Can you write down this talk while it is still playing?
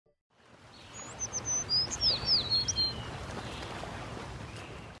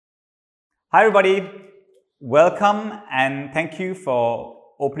Hi everybody, welcome and thank you for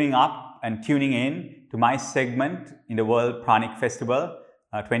opening up and tuning in to my segment in the World Pranic Festival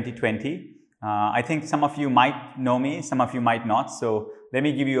 2020. I think some of you might know me, some of you might not, so let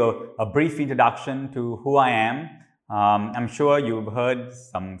me give you a brief introduction to who I am. I'm sure you've heard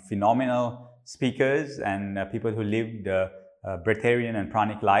some phenomenal speakers and people who lived breatharian and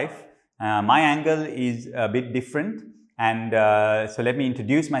pranic life. My angle is a bit different, and so let me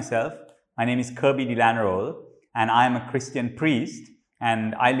introduce myself. My name is Kirby Lanerolle, and I am a Christian priest,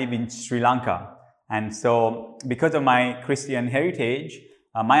 and I live in Sri Lanka. And so, because of my Christian heritage,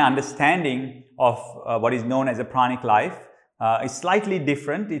 my understanding of what is known as a pranic life is slightly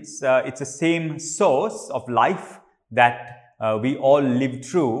different. It's the same source of life that we all live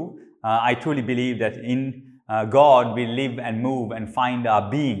through. I truly believe that in God we live and move and find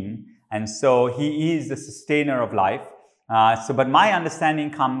our being, and so He is the sustainer of life. But my understanding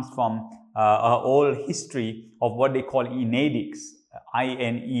comes from a whole history of what they call Inedics,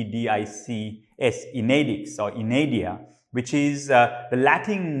 I-N-E-D-I-C-S, Inedics or Inedia, which is the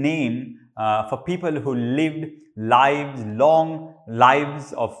Latin name for people who lived long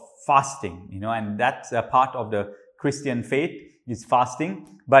lives of fasting, and that's a part of the Christian faith is fasting.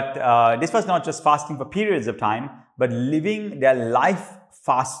 But this was not just fasting for periods of time, but living their life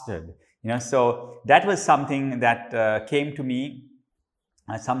fasted. So that was something that came to me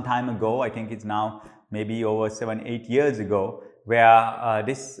some time ago. I think it's now maybe over 7-8 years ago, where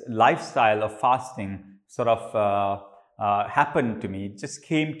this lifestyle of fasting sort of happened to me. It just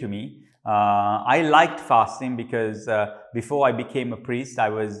came to me. I liked fasting because before I became a priest, I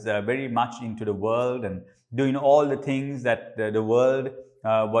was very much into the world and doing all the things that the world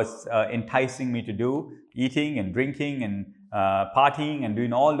was enticing me to do, eating and drinking and partying and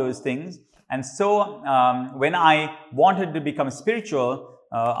doing all those things. And so when I wanted to become spiritual,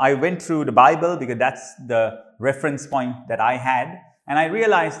 I went through the Bible because that's the reference point that I had. And I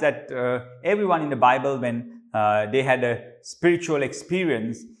realized that everyone in the Bible, when they had a spiritual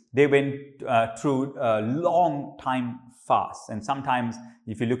experience, they went through a long time fast. And sometimes,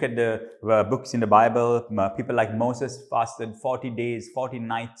 if you look at the books in the Bible, people like Moses fasted 40 days, 40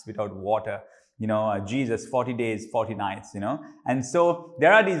 nights without water. Jesus, 40 days, 40 nights, And so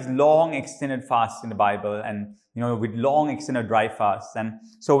there are these long extended fasts in the Bible, and, with long extended dry fasts. And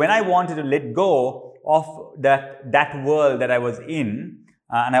so when I wanted to let go of that world that I was in,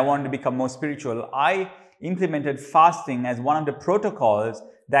 and I wanted to become more spiritual, I implemented fasting as one of the protocols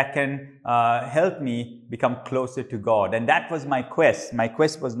that can help me become closer to God. And that was my quest. My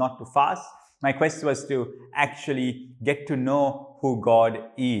quest was not to fast. My quest was to actually get to know who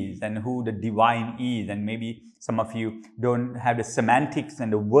God is and who the divine is. And maybe some of you don't have the semantics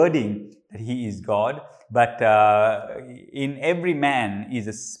and the wording that He is God, but in every man is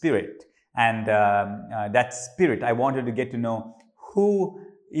a spirit. And that spirit, I wanted to get to know who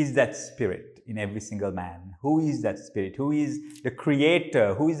is that spirit in every single man. Who is that spirit? Who is the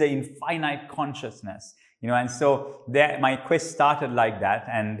creator? Who is the infinite consciousness? And so my quest started like that.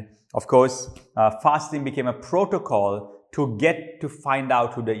 And of course, fasting became a protocol to get to find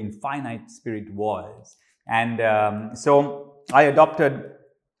out who the infinite spirit was. And so I adopted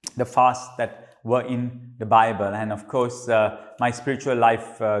the fasts that were in the Bible. And of course, my spiritual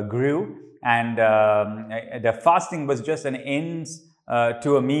life grew. And the fasting was just an ends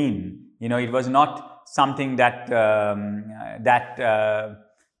to a mean. It was not something that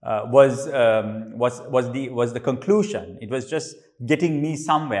was the conclusion. It was just getting me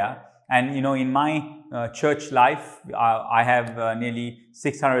somewhere. And in my church life, I have nearly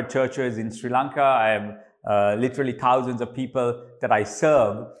 600 churches in Sri Lanka. I have literally thousands of people that I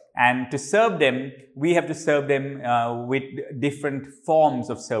serve. And to serve them, we have to serve them with different forms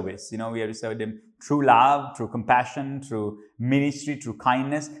of service. We have to serve them through love, through compassion, through ministry, through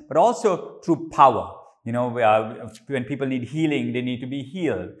kindness, but also through power. When people need healing, they need to be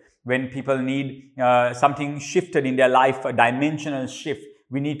healed. When people need something shifted in their life, a dimensional shift,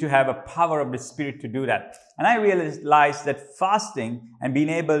 we need to have a power of the Spirit to do that. And I realized that fasting and being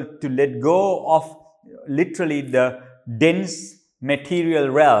able to let go of literally the dense material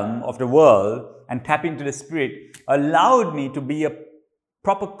realm of the world and tap into the Spirit allowed me to be a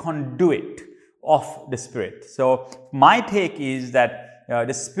proper conduit of the Spirit. So my take is that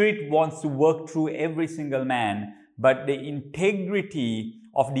the Spirit wants to work through every single man, but the integrity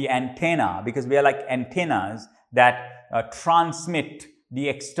of the antenna, because we are like antennas that transmit the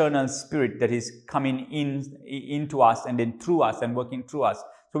external spirit that is coming into us and then through us and working through us.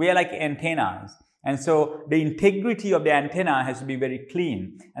 So we are like antennas. And so the integrity of the antenna has to be very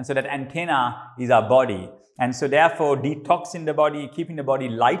clean. And so that antenna is our body. And so therefore detoxing the body, keeping the body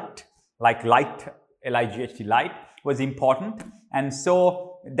light, like light, L-I-G-H-T, light, was important. And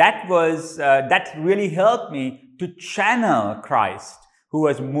so that was, that really helped me to channel Christ, who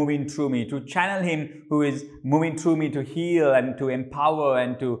was moving through me, to channel Him who is moving through me to heal and to empower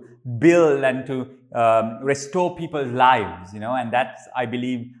and to build and to restore people's lives, and that's, I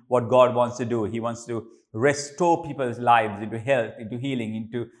believe, what God wants to do. He wants to restore people's lives into health, into healing,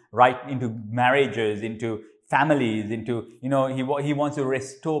 into marriages, into families, into, He wants to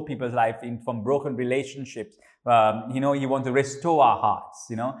restore people's life from broken relationships. He wants to restore our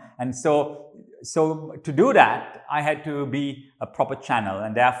hearts, and so to do that, I had to be a proper channel,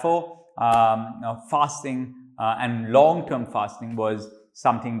 and therefore fasting and long-term fasting was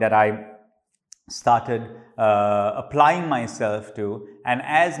something that I started applying myself to. And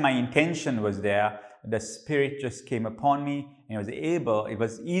as my intention was there, the Spirit just came upon me, and it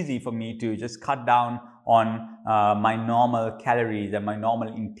was easy for me to just cut down on my normal calories and my normal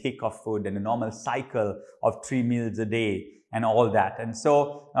intake of food and the normal cycle of 3 meals a day and all that. And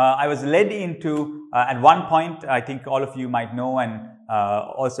so I was led into, at one point, I think all of you might know and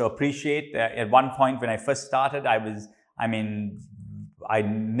also appreciate, at one point when I first started, I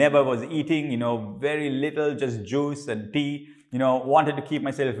never was eating, very little, just juice and tea, wanted to keep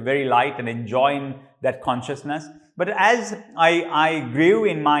myself very light and enjoying that consciousness. But as I grew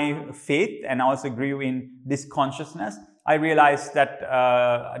in my faith and also grew in this consciousness, I realized that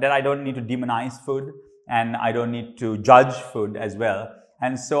I don't need to demonize food, and I don't need to judge food as well.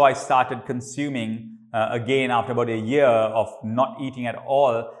 And so I started consuming, again, after about a year of not eating at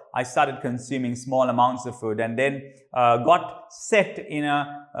all, I started consuming small amounts of food, and then got set in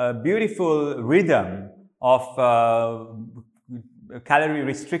a beautiful rhythm of calorie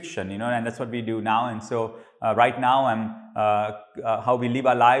restriction, and that's what we do now. And so right now, how we live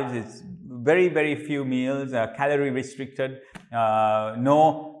our lives is very, very few meals, calorie restricted,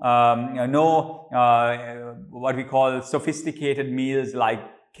 no what we call sophisticated meals like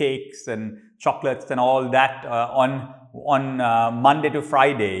cakes and chocolates and all that on Monday to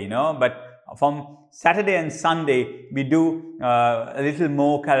Friday, but from Saturday and Sunday we do a little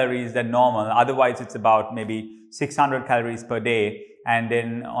more calories than normal. Otherwise it's about maybe 600 calories per day, and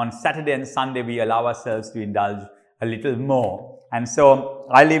then on Saturday and Sunday we allow ourselves to indulge a little more. And so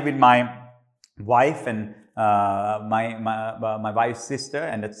I live with my wife and my wife's sister,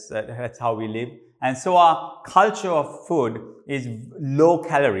 and that's how we live. And so our culture of food is low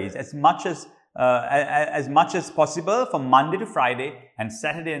calories, as much as possible from Monday to Friday, and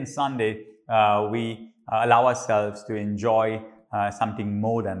Saturday and Sunday we allow ourselves to enjoy something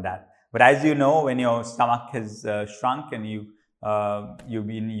more than that. But as you know, when your stomach has shrunk and you've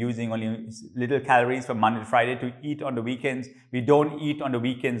been using only little calories from Monday to Friday to eat on the weekends, we don't eat on the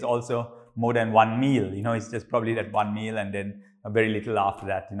weekends also more than one meal. It's just probably that one meal and then very little after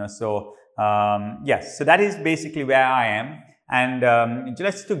that. So yes, so that is basically where I am. And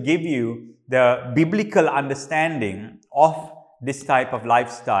just to give you the biblical understanding of this type of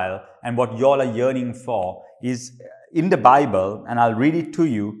lifestyle and what y'all are yearning for is in the Bible, and I'll read it to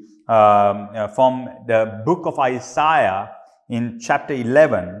you from the book of Isaiah in chapter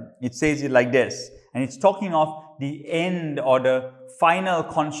 11. It says it like this, and it's talking of the end or the final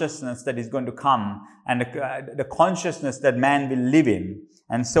consciousness that is going to come, and the consciousness that man will live in.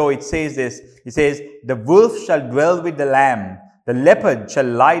 And so it says this, it says, "The wolf shall dwell with the lamb, the leopard shall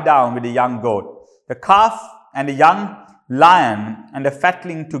lie down with the young goat, the calf and the young lion and the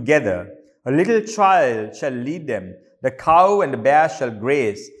fatling together. A little child shall lead them. The cow and the bear shall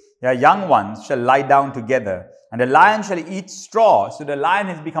graze. Their young ones shall lie down together. And the lion shall eat straw." So the lion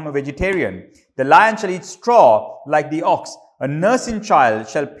has become a vegetarian. "The lion shall eat straw like the ox. A nursing child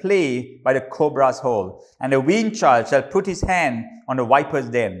shall play by the cobra's hole. And a weaned child shall put his hand on the viper's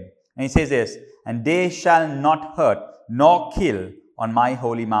den." And he says this, "And they shall not hurt nor kill on my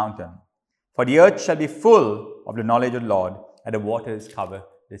holy mountain. For the earth shall be full of the knowledge of the Lord, and the waters cover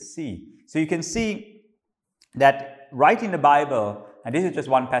the sea." So you can see that right in the Bible, and this is just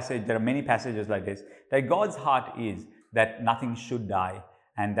one passage, there are many passages like this, that God's heart is that nothing should die,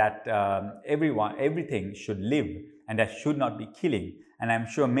 and that everything should live, and that should not be killing. And I'm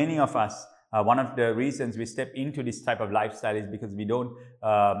sure many of us, one of the reasons we step into this type of lifestyle is because we don't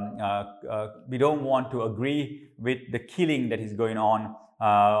want to agree with the killing that is going on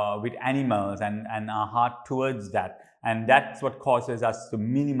with animals and our heart towards that. And that's what causes us to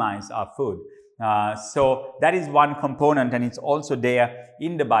minimize our food. So that is one component, and it's also there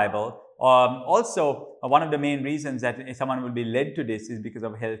in the Bible. Also, one of the main reasons that someone will be led to this is because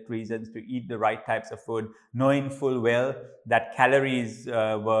of health reasons, to eat the right types of food, knowing full well that calories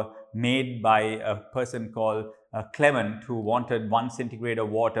were made by a person called Clement, who wanted 1 centigrade of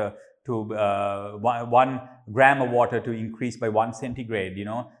water to 1 gram of water to increase by 1 centigrade,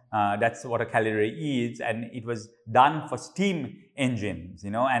 that's what a calorie is, and it was done for steam engines,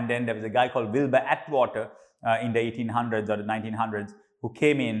 and then there was a guy called Wilbur Atwater in the 1800s or the 1900s who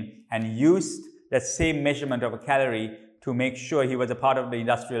came in and used that same measurement of a calorie to make sure he was a part of the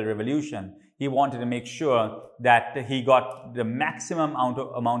Industrial Revolution. He wanted to make sure that he got the maximum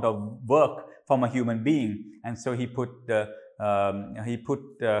amount of work from a human being, and so they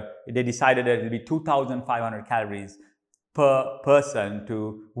decided that it would be 2,500 calories per person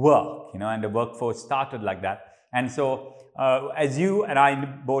to work, and the workforce started like that. And so, as you and I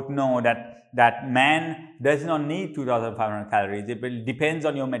both know, that man does not need 2,500 calories. It depends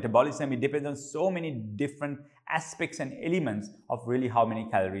on your metabolism. It depends on so many different aspects and elements of really how many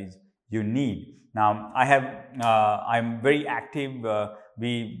calories you need. Now, I'm very active.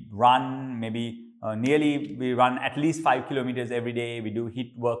 We run we run at least 5 kilometers every day. We do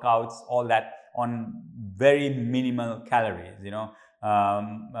HIIT workouts, all that on very minimal calories.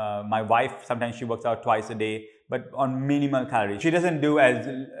 My wife, sometimes she works out twice a day, but on minimal calories. She doesn't do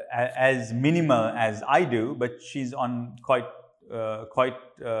as minimal as I do, but she's on quite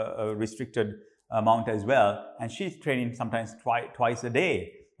a restricted amount as well, and she's training sometimes twice a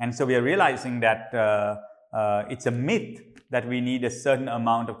day. And so we are realizing that it's a myth that we need a certain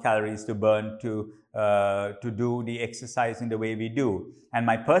amount of calories to burn to do the exercise in the way we do. And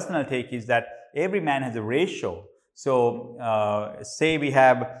my personal take is that every man has a ratio. So say we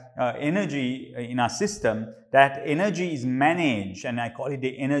have energy in our system, that energy is managed, and I call it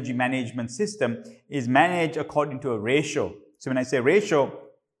the energy management system, is managed according to a ratio. So when I say ratio,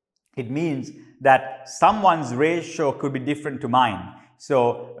 it means that someone's ratio could be different to mine.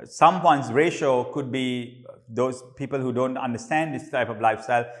 So someone's ratio could be, those people who don't understand this type of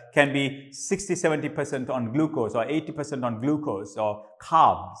lifestyle, can be 60-70% on glucose, or 80% on glucose or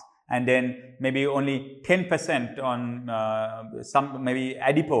carbs, and then maybe only 10% on maybe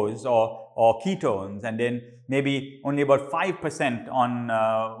adipose or ketones, and then maybe only about 5% on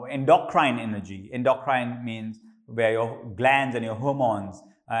endocrine energy. Endocrine means where your glands and your hormones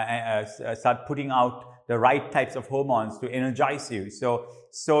start putting out the right types of hormones to energize you. So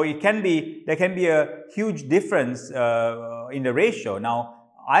there can be a huge difference in the ratio. Now,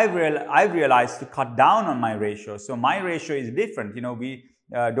 I've realized to cut down on my ratio. So my ratio is different. We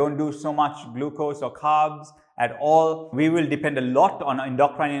don't do so much glucose or carbs at all. We will depend a lot on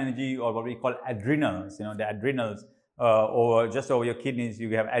endocrine energy, or what we call adrenals. The adrenals just over your kidneys,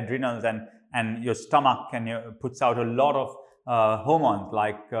 you have adrenals, and your stomach puts out a lot of hormones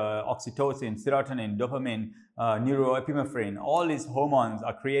like oxytocin, serotonin, dopamine, neuroepinephrine. All these hormones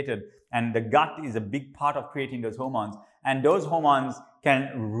are created, and the gut is a big part of creating those hormones. And those hormones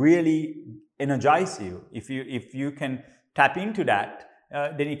can really energize you. If you can tap into that,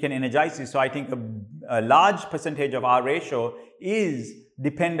 then it can energize you. So I think a large percentage of our ratio is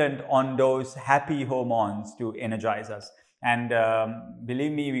dependent on those happy hormones to energize us. And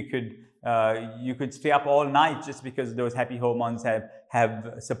believe me, you could stay up all night just because those happy hormones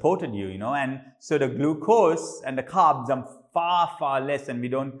have supported you, And so the glucose and the carbs are far less, and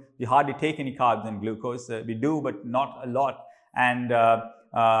we hardly take any carbs and glucose. We do, but not a lot. And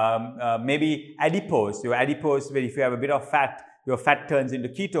maybe adipose. Your adipose, where if you have a bit of fat, your fat turns into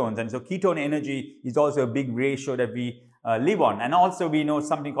ketones, and so ketone energy is also a big ratio that we live on. And also we know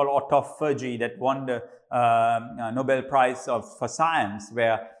something called autophagy that won the Nobel Prize for Science,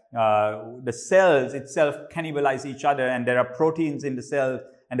 where the cells itself cannibalize each other, and there are proteins in the cells,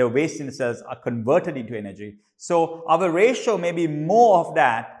 and the waste in the cells are converted into energy. So our ratio may be more of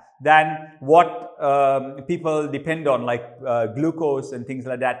that than what people depend on, like glucose and things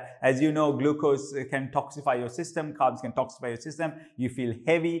like that. As you know, glucose can toxify your system, carbs can toxify your system, you feel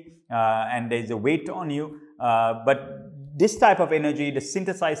heavy, and there's a weight on you. But this type of energy, the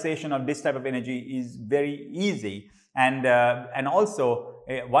synthesization of this type of energy is very easy. And also,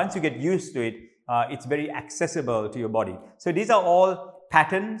 once you get used to it, it's very accessible to your body. So these are all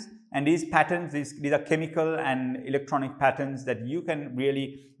patterns, and these patterns, these are chemical and electronic patterns that you can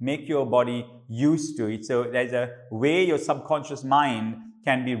really make your body used to it. So there's a way your subconscious mind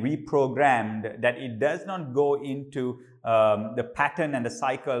can be reprogrammed, that it does not go into the pattern and the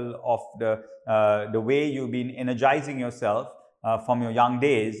cycle of the way you've been energizing yourself from your young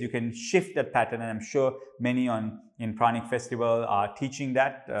days. You can shift that pattern, and I'm sure many in Pranic Festival are teaching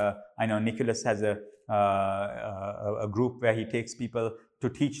that. I know Nicholas has a group where he takes people to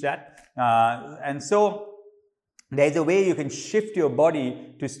teach that. And so there's a way you can shift your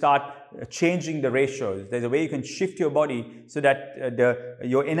body to start changing the ratios. There's a way you can shift your body so that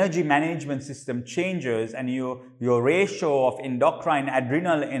your energy management system changes, and your ratio of endocrine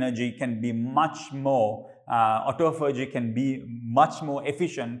adrenal energy can be much more, autophagy can be much more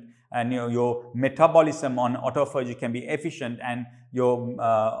efficient, and your metabolism on autophagy can be efficient, and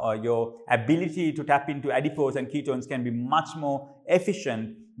your ability to tap into adipose and ketones can be much more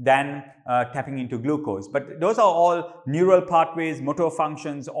efficient than tapping into glucose. But those are all neural pathways, motor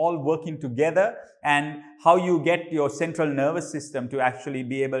functions, all working together, and how you get your central nervous system to actually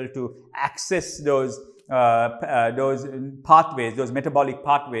be able to access those pathways, those metabolic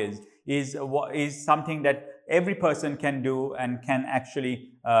pathways, is something that every person can do, and can actually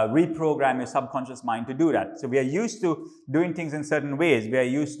reprogram your subconscious mind to do that. So we are used to doing things in certain ways. We are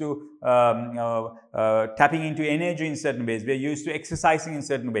used to tapping into energy in certain ways. We are used to exercising in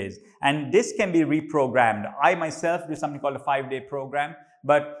certain ways. And this can be reprogrammed. I myself do something called a 5-day program.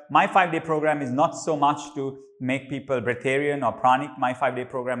 But my 5-day program is not so much to make people breatharian or pranic. My 5-day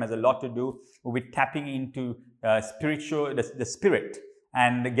program has a lot to do with tapping into the spirit,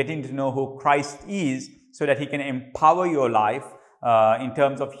 and getting to know who Christ is, so that he can empower your life in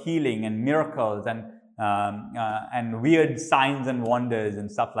terms of healing and miracles and weird signs and wonders and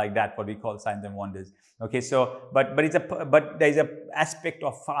stuff like that, what we call signs and wonders. Okay, so but there is a aspect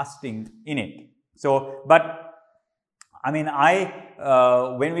of fasting in it. So, but I mean,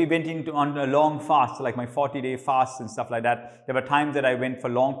 when we went on a long fast, like my 40-day fast and stuff like that, there were times that I went for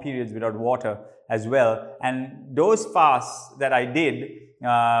long periods without water as well. And those fasts that I did,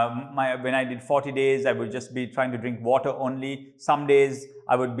 when I did 40 days, I would just be trying to drink water only. Some days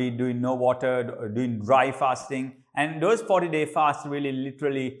I would be doing no water, or doing dry fasting. And those 40-day fasts really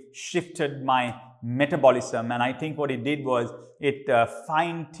literally shifted my metabolism. And I think what it did was it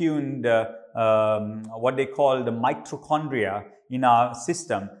fine-tuned what they call the mitochondria in our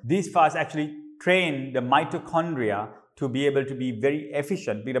system. These fasts actually train the mitochondria to be able to be very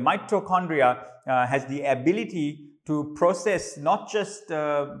efficient. Because the mitochondria has the ability to process not just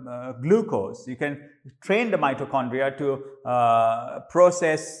glucose. You can train the mitochondria to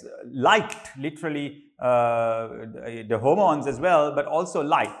process light, literally the hormones as well, but also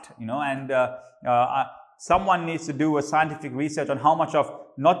light, and someone needs to do a scientific research on how much of,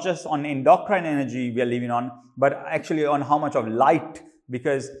 not just on endocrine energy we are living on, but actually on how much of light,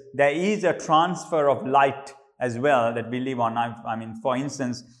 because there is a transfer of light as well that we live on. I mean, for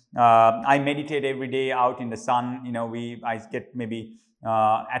instance, I meditate every day out in the sun. I get maybe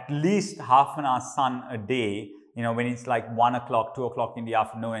at least half an hour sun a day, when it's like 1 o'clock, 2 o'clock in the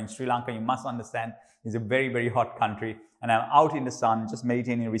afternoon. And Sri Lanka, you must understand, is a very, very hot country. And I'm out in the sun, just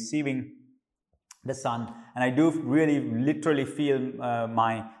meditating, receiving the sun. And I do really literally feel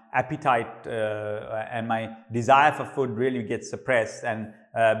my appetite and my desire for food really gets suppressed. And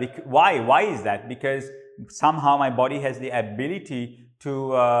why is that? Because somehow my body has the ability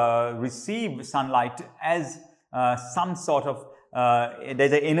to receive sunlight as some sort of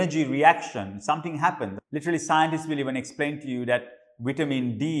there's an energy reaction. Something happens. Literally, scientists will even explain to you that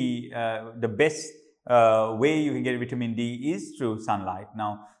vitamin D, the best way you can get vitamin D is through sunlight.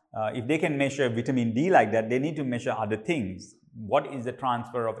 Now, if they can measure vitamin D like that, they need to measure other things. What is the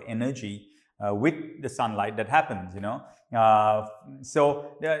transfer of energy with the sunlight that happens,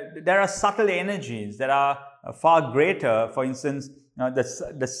 So there are subtle energies that are far greater. For instance,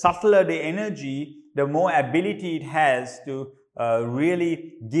 the subtler the energy, the more ability it has to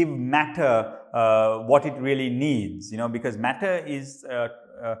really give matter what it really needs, because matter is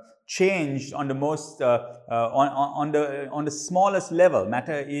changed on the most on the smallest level.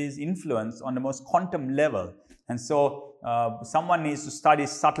 Matter is influenced on the most quantum level. And so someone needs to study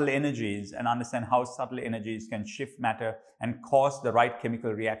subtle energies and understand how subtle energies can shift matter and cause the right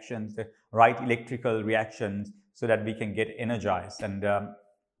chemical reactions, the right electrical reactions, so that we can get energized. And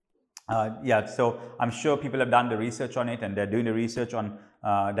yeah, so I'm sure people have done the research on it, and they're doing the research on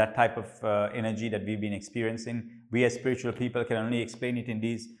that type of energy that we've been experiencing. We as spiritual people can only explain it in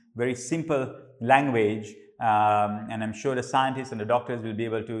these very simple language, and I'm sure the scientists and the doctors will be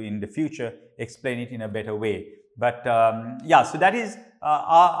able to, in the future, explain it in a better way. But yeah, so that is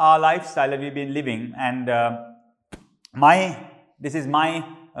our lifestyle that we've been living, and this is my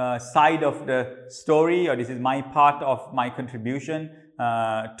side of the story, or this is my part of my contribution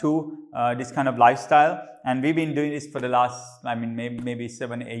to this kind of lifestyle. And we've been doing this for the last, maybe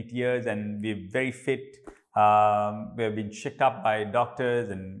 7-8 years, and we're very fit. We've been checked up by doctors,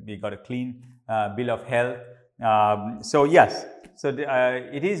 and we got a clean bill of health. So yes, so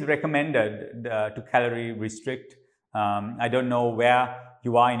it is recommended to calorie restrict. I don't know where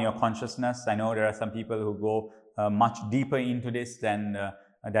you are in your consciousness. I know there are some people who go much deeper into this than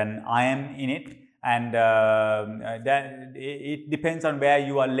I am in it. And that it depends on where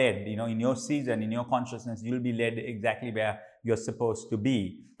you are led. You know, in your season, in your consciousness, you'll be led exactly where you're supposed to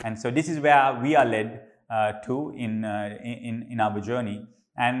be. And so this is where we are led to in our journey.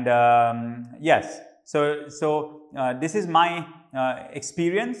 And yes, so this is my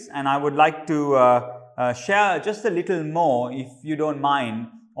experience, and I would like to share just a little more, if you don't mind,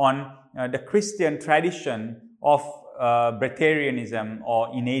 on the Christian tradition of Breatharianism or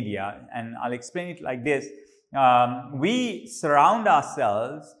Inadia. And I'll explain it like this. We surround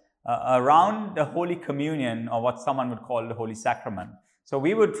ourselves around the Holy Communion, or what someone would call the Holy Sacrament. So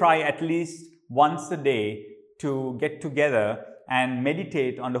we would try at least once a day to get together and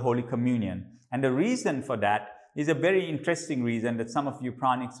meditate on the Holy Communion. And the reason for that is a very interesting reason that some of you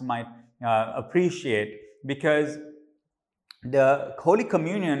pranics might appreciate, because the Holy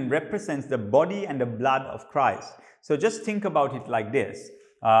Communion represents the body and the blood of Christ. So just think about it like this.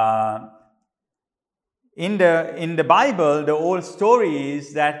 In the Bible, the old story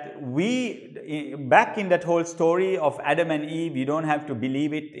is that back in that whole story of Adam and Eve, you don't have to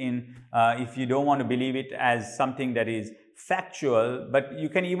believe it if you don't want to believe it as something that is factual, but you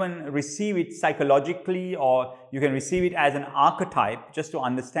can even receive it psychologically, or you can receive it as an archetype just to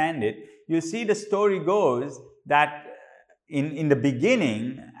understand it. You see, the story goes that in the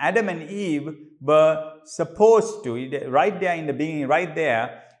beginning, Adam and Eve were supposed to, right there in the beginning, right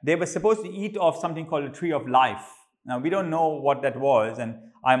there, they were supposed to eat of something called the tree of life. Now, we don't know what that was, and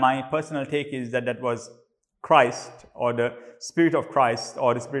my personal take is that that was Christ, or the Spirit of Christ,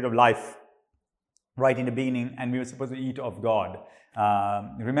 or the Spirit of life, right in the beginning, and we were supposed to eat of God.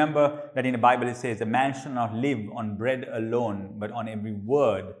 Remember that in the Bible it says, "A man shall not live on bread alone, but on every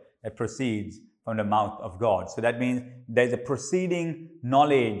word that proceeds from the mouth of God." So that means there's a proceeding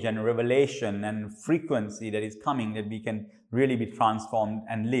knowledge and revelation and frequency that is coming, that we can really be transformed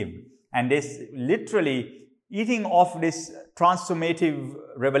and live. And this literally, eating of this transformative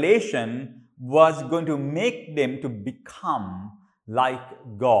revelation was going to make them to become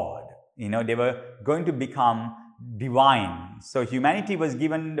like God. You know, they were going to become divine. So humanity was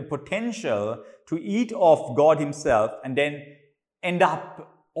given the potential to eat of God himself and then end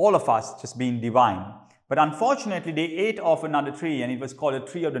up, all of us, just being divine. But unfortunately, they ate of another tree, and it was called a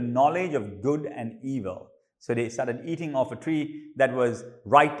tree of the knowledge of good and evil. So they started eating of a tree that was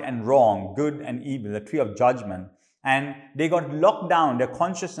right and wrong, good and evil, a tree of judgment. And they got locked down. Their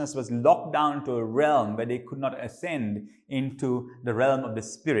consciousness was locked down to a realm where they could not ascend into the realm of the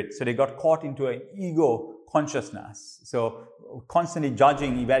spirit. So they got caught into an ego consciousness. So constantly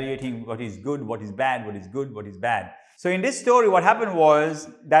judging, evaluating what is good, what is bad, what is good, what is bad. So in this story, what happened was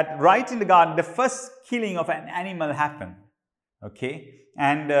that right in the garden, the first killing of an animal happened. Okay?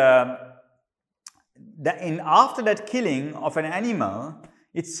 And after that killing of an animal,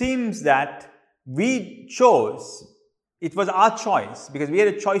 it seems that we chose, it was our choice, because we had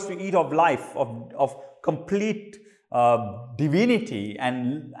a choice to eat of life, of complete divinity,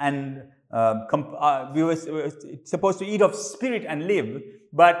 and we were supposed to eat of spirit and live,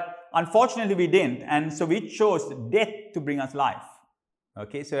 but unfortunately we didn't, and so we chose death to bring us life.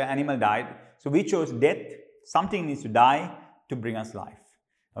 Okay, so an animal died, so we chose death. Something needs to die to bring us life.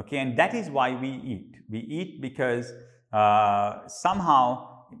 Okay, and that is why we eat. We eat because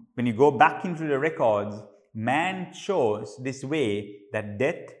somehow, when you go back into the records, man chose this way, that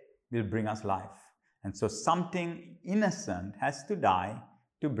death will bring us life. And so something innocent has to die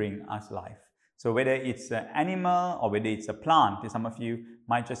to bring us life. So whether it's an animal or whether it's a plant, some of you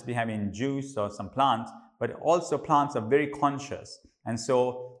might just be having juice or some plants, but also plants are very conscious. And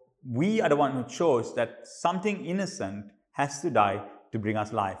so we are the one who chose that something innocent has to die to bring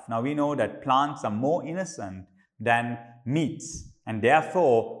us life. Now we know that plants are more innocent than meats, and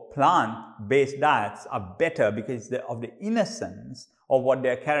therefore plant-based diets are better because of the innocence of what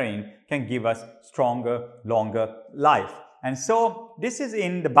they're carrying can give us stronger, longer life. And so this is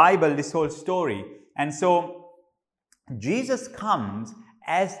in the Bible, this whole story. And so Jesus comes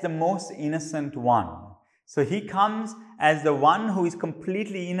as the most innocent one. So he comes as the one who is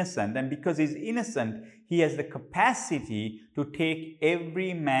completely innocent, and because he's innocent, he has the capacity to take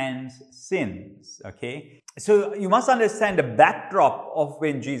every man's sins. Okay? So you must understand the backdrop of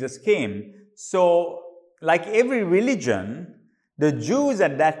when Jesus came. So like every religion, the Jews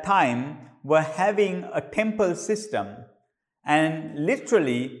at that time were having a temple system, and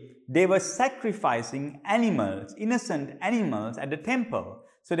literally they were sacrificing animals, innocent animals at the temple.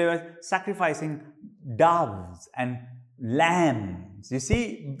 So they were sacrificing doves and lambs, you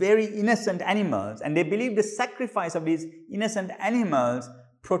see, very innocent animals. And they believed the sacrifice of these innocent animals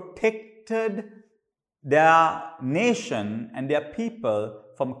protected their nation and their people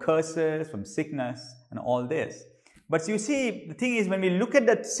from curses, from sickness, and all this. But you see, the thing is, when we look at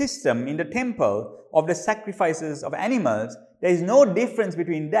that system in the temple of the sacrifices of animals, there is no difference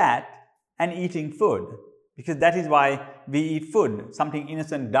between that and eating food. Because that is why we eat food. Something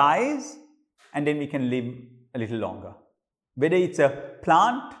innocent dies, and then we can live a little longer. Whether it's a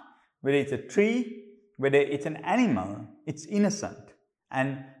plant, whether it's a tree, whether it's an animal, it's innocent.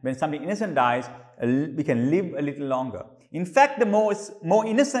 And when something innocent dies, we can live a little longer. In fact, the more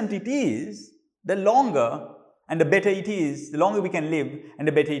innocent it is, the longer and the better it is, the longer we can live and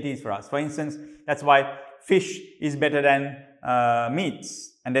the better it is for us. For instance, that's why fish is better than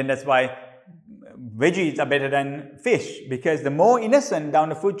meats. And then that's why veggies are better than fish. Because the more innocent down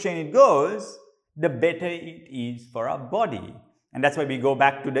the food chain it goes, the better it is for our body. And that's why we go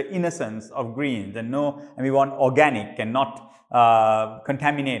back to the innocence of greens and we want organic and not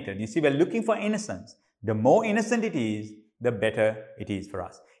contaminated. You see, we're looking for innocence. The more innocent it is, the better it is for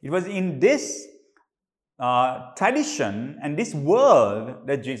us. It was in this tradition and this world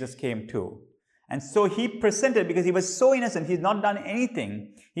that Jesus came to. And so he presented, because he was so innocent, he's not done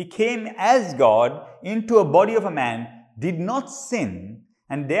anything. He came as God into a body of a man, did not sin,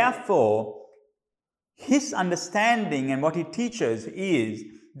 and therefore his understanding and what he teaches is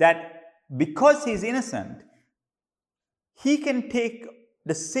that because he's innocent, he can take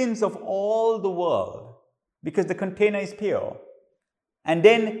the sins of all the world because the container is pure. And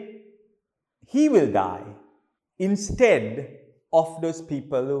then he will die instead of those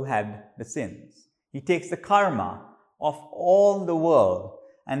people who had the sins. He takes the karma of all the world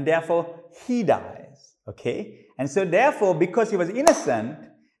and therefore he dies. Okay? And so therefore, because he was innocent,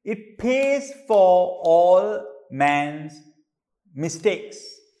 it pays for all man's mistakes,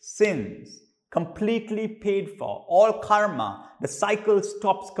 sins, completely paid for. All karma, the cycle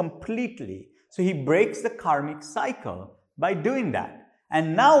stops completely. So he breaks the karmic cycle by doing that.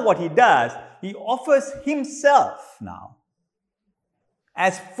 And now what he does, he offers himself now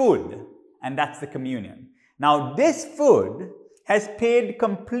as food, and that's the communion. Now this food has paid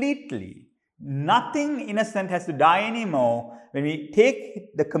completely. Nothing innocent has to die anymore. When we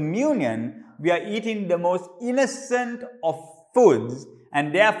take the communion, we are eating the most innocent of foods,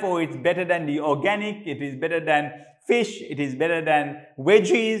 and therefore it's better than the organic, it is better than fish, it is better than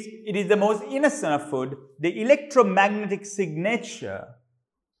veggies, it is the most innocent of food. The electromagnetic signature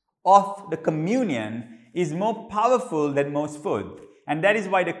of the communion is more powerful than most food. And that is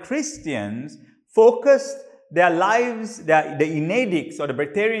why the Christians focused their lives, the Enadics or the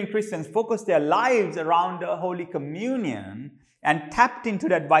Breatharian Christians focused their lives around the Holy Communion and tapped into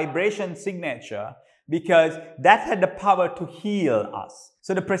that vibration signature because that had the power to heal us.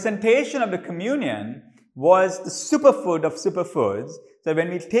 So the presentation of the communion was the superfood of superfoods. So when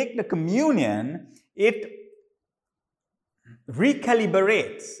we take the communion, it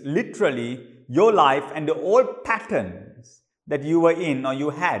recalibrates literally your life and the old patterns that you were in or you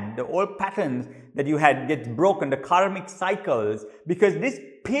had, the old patterns that you had get broken, the karmic cycles, because this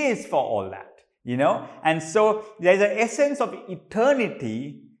pays for all that, you know. And so there's an essence of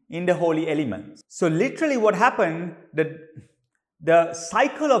eternity in the holy elements. So literally what happened, the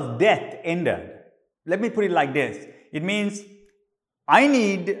cycle of death ended. Let me put it like this. It means I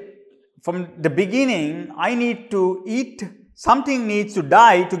need, from the beginning, I need to eat, something needs to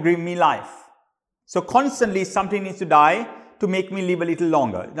die to give me life. So constantly something needs to die to make me live a little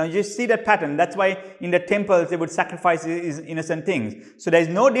longer. Now you just see that pattern. That's why in the temples they would sacrifice innocent things. So there is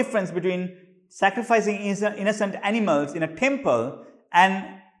no difference between sacrificing innocent animals in a temple and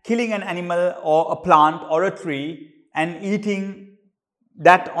killing an animal or a plant or a tree and eating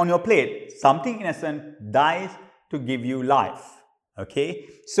that on your plate. Something innocent dies to give you life. Okay?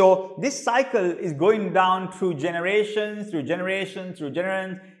 So this cycle is going down through generations, through generations, through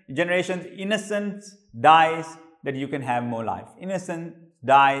generations. Innocence dies that you can have more life. Innocence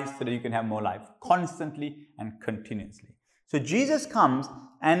dies so that you can have more life. Constantly and continuously. So Jesus comes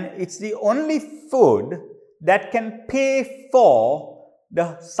and it's the only food that can pay for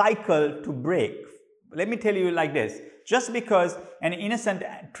the cycle to break. Let me tell you like this. Just because an innocent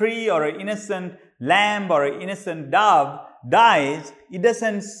tree or an innocent lamb or an innocent dove dies, it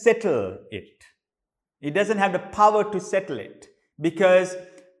doesn't settle it. It doesn't have the power to settle it. Because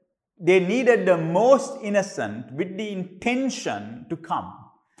they needed the most innocent with the intention to come.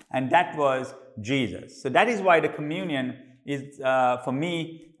 And that was Jesus. So that is why the communion is, for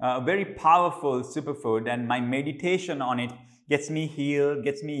me, a very powerful superfood. And my meditation on it gets me healed,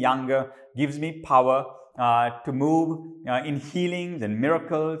 gets me younger, gives me power to move in healings and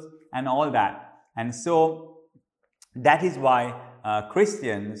miracles and all that. And so that is why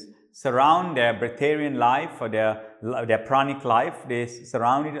Christians surround their breatharian life or their pranic life, they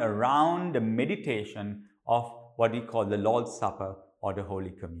surround it around the meditation of what we call the Lord's Supper or the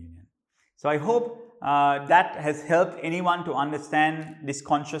Holy Communion. So I hope that has helped anyone to understand this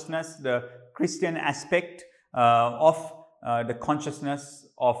consciousness, the Christian aspect of the consciousness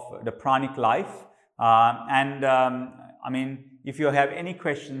of the pranic life. I mean, if you have any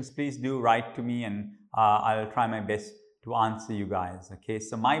questions, please do write to me, and I'll try my best to answer you guys. Okay,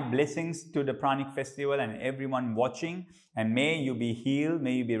 so my blessings to the Pranic Festival and everyone watching, and may you be healed,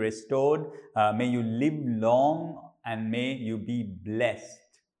 may you be restored, may you live long, and may you be blessed.